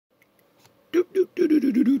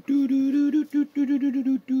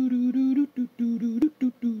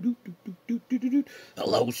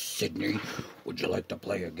Hello, Sydney. Would you like to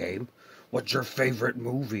play a game? What's your favorite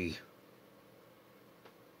movie?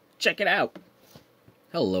 Check it out.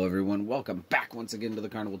 Hello, everyone. Welcome back once again to the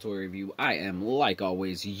Carnival Toy Review. I am, like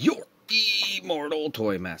always, your immortal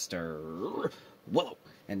Toy Master, Willow.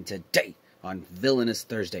 And today, on Villainous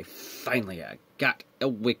Thursday, finally I got a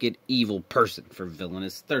wicked evil person for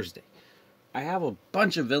Villainous Thursday. I have a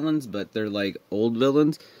bunch of villains, but they're like old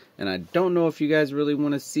villains, and I don't know if you guys really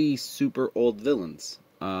want to see super old villains.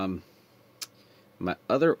 My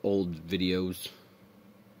other old videos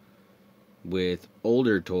with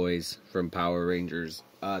older toys from Power Rangers,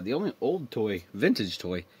 the only old toy, vintage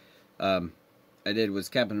toy, I did was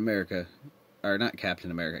Captain America, or not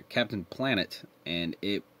Captain America, Captain Planet, and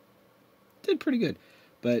it did pretty good.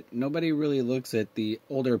 But nobody really looks at the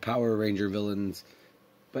older Power Ranger villains.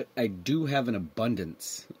 But I do have an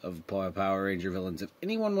abundance of Power Ranger villains. If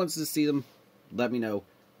anyone wants to see them, let me know.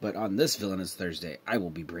 But on this Villainous Thursday, I will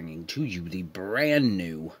be bringing to you the brand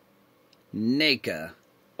new Neca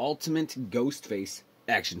Ultimate GhostFace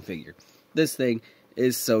action figure. This thing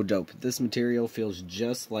is so dope. This material feels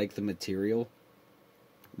just like the material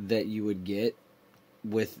that you would get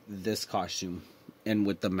with this costume and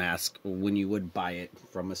with the mask when you would buy it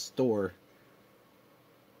from a store,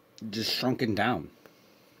 just shrunken down.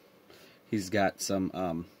 He's got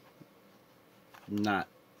some, not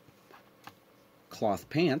cloth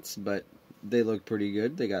pants, but they look pretty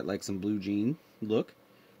good. They got like some blue jean look.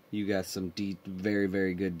 You got some very,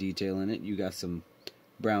 very good detail in it. You got some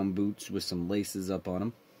brown boots with some laces up on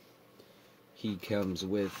them. He comes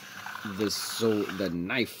with the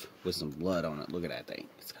knife with some blood on it. Look at that thing.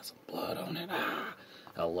 It's got some blood on it. Ah.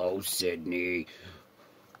 Hello, Sydney.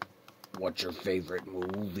 What's your favorite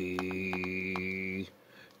movie?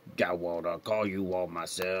 I wanna call you on my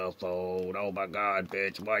cell phone. Oh my god,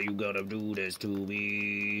 bitch, why you gonna do this to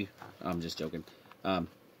me? I'm just joking.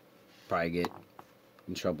 Probably get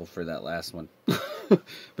in trouble for that last one. But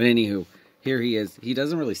anywho, here he is. He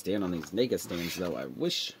doesn't really stand on these Neca stands, though. I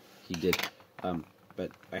wish he did.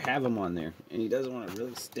 But I have him on there, and he doesn't want to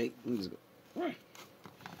really stay.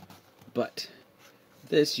 But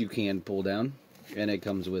this you can pull down, and it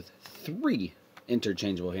comes with 3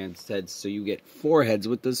 interchangeable heads, so you get 4 heads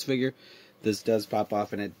with this figure. This does pop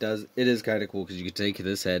off, and it is kind of cool because you can take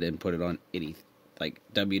this head and put it on any like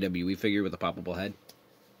WWE figure with a poppable head,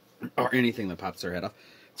 or anything that pops their head off.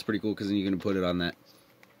 It's pretty cool because then you can put it on that.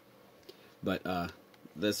 But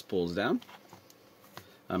this pulls down.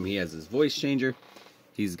 He has his voice changer.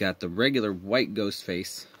 He's got the regular white ghost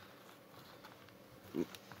face.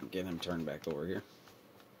 Get him turned back over here.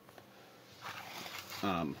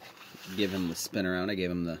 Give him the spin around. I gave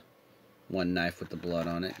him the one knife with the blood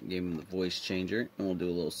on it. Gave him the voice changer. And we'll do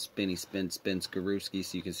a little spinny spin Skarooski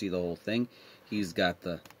so you can see the whole thing. He's got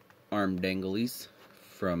the arm danglies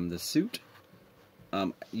from the suit.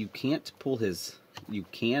 You can't pull his... You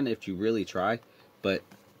can if you really try, but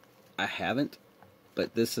I haven't.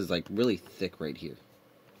 But this is like really thick right here.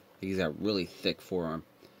 He's got really thick forearm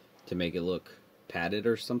to make it look padded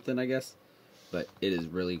or something, I guess. But it is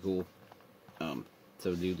really cool.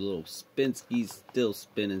 So do the little spin skis, still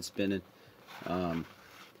spinning.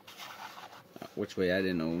 Which way, I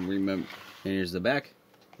didn't know. Remember. And here's the back.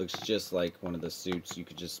 Looks just like one of the suits. You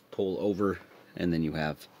could just pull over, and then you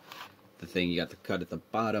have the thing. You got the cut at the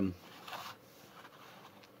bottom.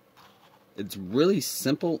 It's really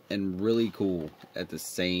simple and really cool at the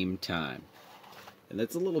same time. And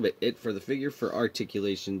that's a little bit it for the figure. For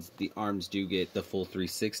articulations, the arms do get the full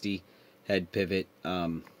 360 head pivot.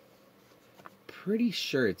 Pretty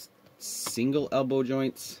sure it's single elbow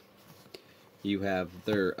joints. You have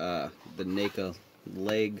their the Neca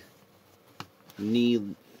leg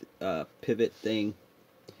knee pivot thing.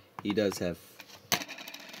 He does have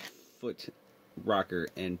foot rocker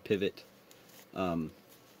and pivot. And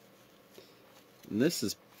this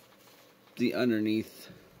is the underneath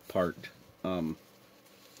part.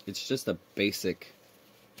 It's just a basic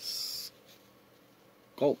sculpt.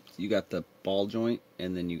 You got the ball joint,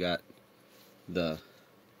 and then you got the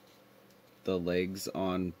legs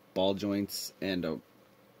on ball joints, and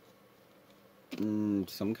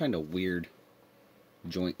some kind of weird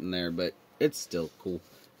joint in there, but it's still cool.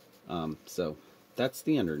 So that's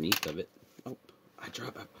the underneath of it. Oh, I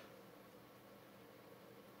drop it.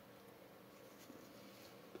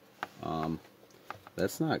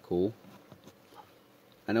 That's not cool.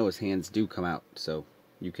 I know his hands do come out, so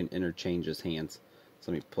you can interchange his hands.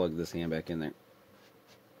 So let me plug this hand back in there.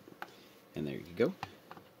 And there you go.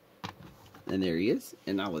 And there he is.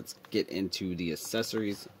 And now let's get into the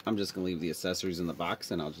accessories. I'm just going to leave the accessories in the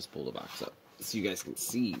box, and I'll just pull the box up so you guys can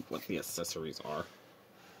see what the accessories are.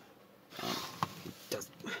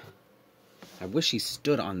 I wish he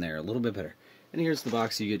stood on there a little bit better. And here's the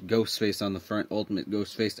box. You get GhostFace on the front, Ultimate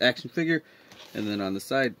GhostFace action figure. And then on the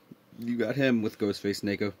side, you got him with GhostFace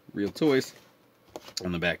Neca Real Toys.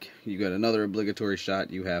 On the back, you got another obligatory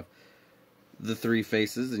shot. You have the 3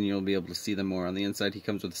 faces, and you'll be able to see them more on the inside. He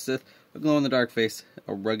comes with a Sith, a glow-in-the-dark face,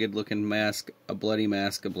 a rugged-looking mask, a bloody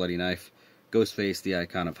knife, GhostFace, the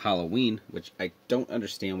icon of Halloween, which I don't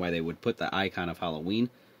understand why they would put the icon of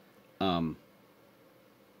Halloween.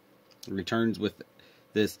 Returns with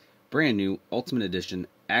this brand new Ultimate Edition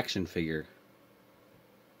action figure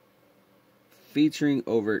featuring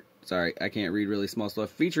over, sorry, I can't read really small stuff,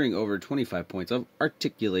 featuring over 25 points of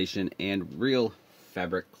articulation and real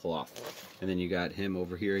fabric cloth. And then you got him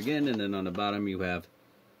over here again, and then on the bottom you have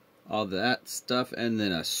all that stuff, and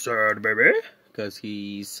then a sad baby, because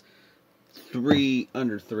he's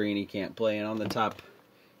under 3 and he can't play. And on the top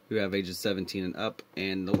you have ages 17 and up,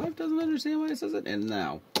 and the wife doesn't understand why it says it. And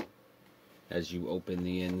now, as you open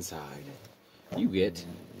the inside, you get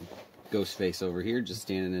GhostFace over here, just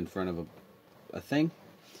standing in front of a thing.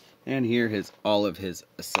 And here is all of his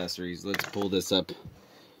accessories. Let's pull this up,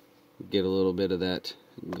 get a little bit of that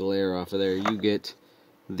glare off of there. You get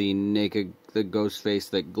the Neca, the GhostFace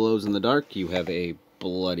that glows in the dark. You have a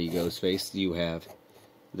bloody GhostFace. You have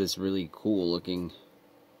this really cool looking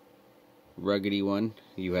ruggedy one.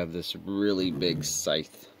 You have this really big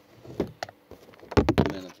scythe. And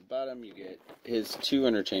then at the bottom you get his 2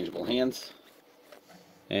 interchangeable hands.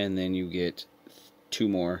 And then you get 2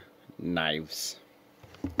 more knives.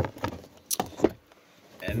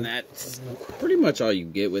 And that's pretty much all you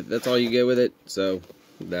get with, that's all you get with it. So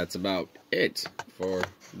that's about it for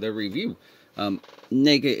the review.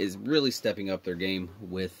 Neca is really stepping up their game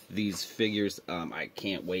with these figures. I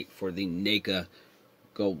can't wait for the Neca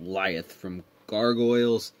Goliath from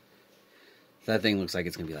Gargoyles. That thing looks like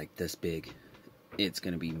it's going to be like this big. It's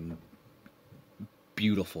going to be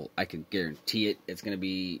beautiful. I can guarantee it. It's going to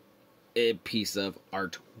be a piece of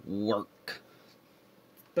artwork.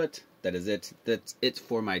 But that is it. That's it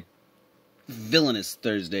for my villainous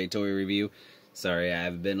Thursday toy review. Sorry,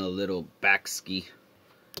 I've been a little back ski,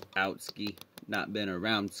 out ski, not been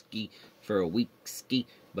around ski for a week ski,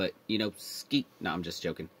 but you know, ski. No, I'm just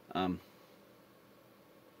joking.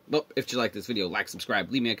 Well, if you like this video, like,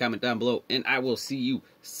 subscribe, leave me a comment down below, and I will see you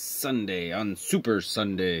Sunday on Super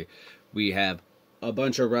Sunday. We have a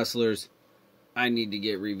bunch of wrestlers I need to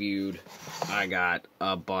get reviewed. I got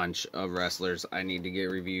a bunch of wrestlers I need to get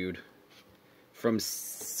reviewed from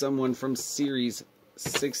someone from Series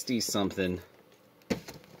 60-something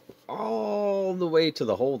all the way to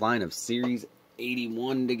the whole line of Series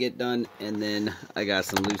 81 to get done. And then I got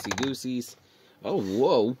some loosey-gooseys. Oh,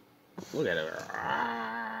 whoa. Look at it.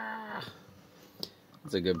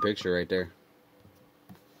 That's a good picture right there.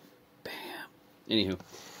 Bam. Anywho.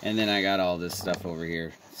 And then I got all this stuff over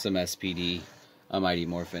here. Some SPD, a Mighty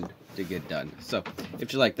Morphin to get done. So,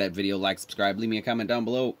 if you like that video, like, subscribe, leave me a comment down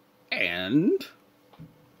below. And...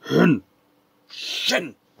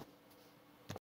 Shin!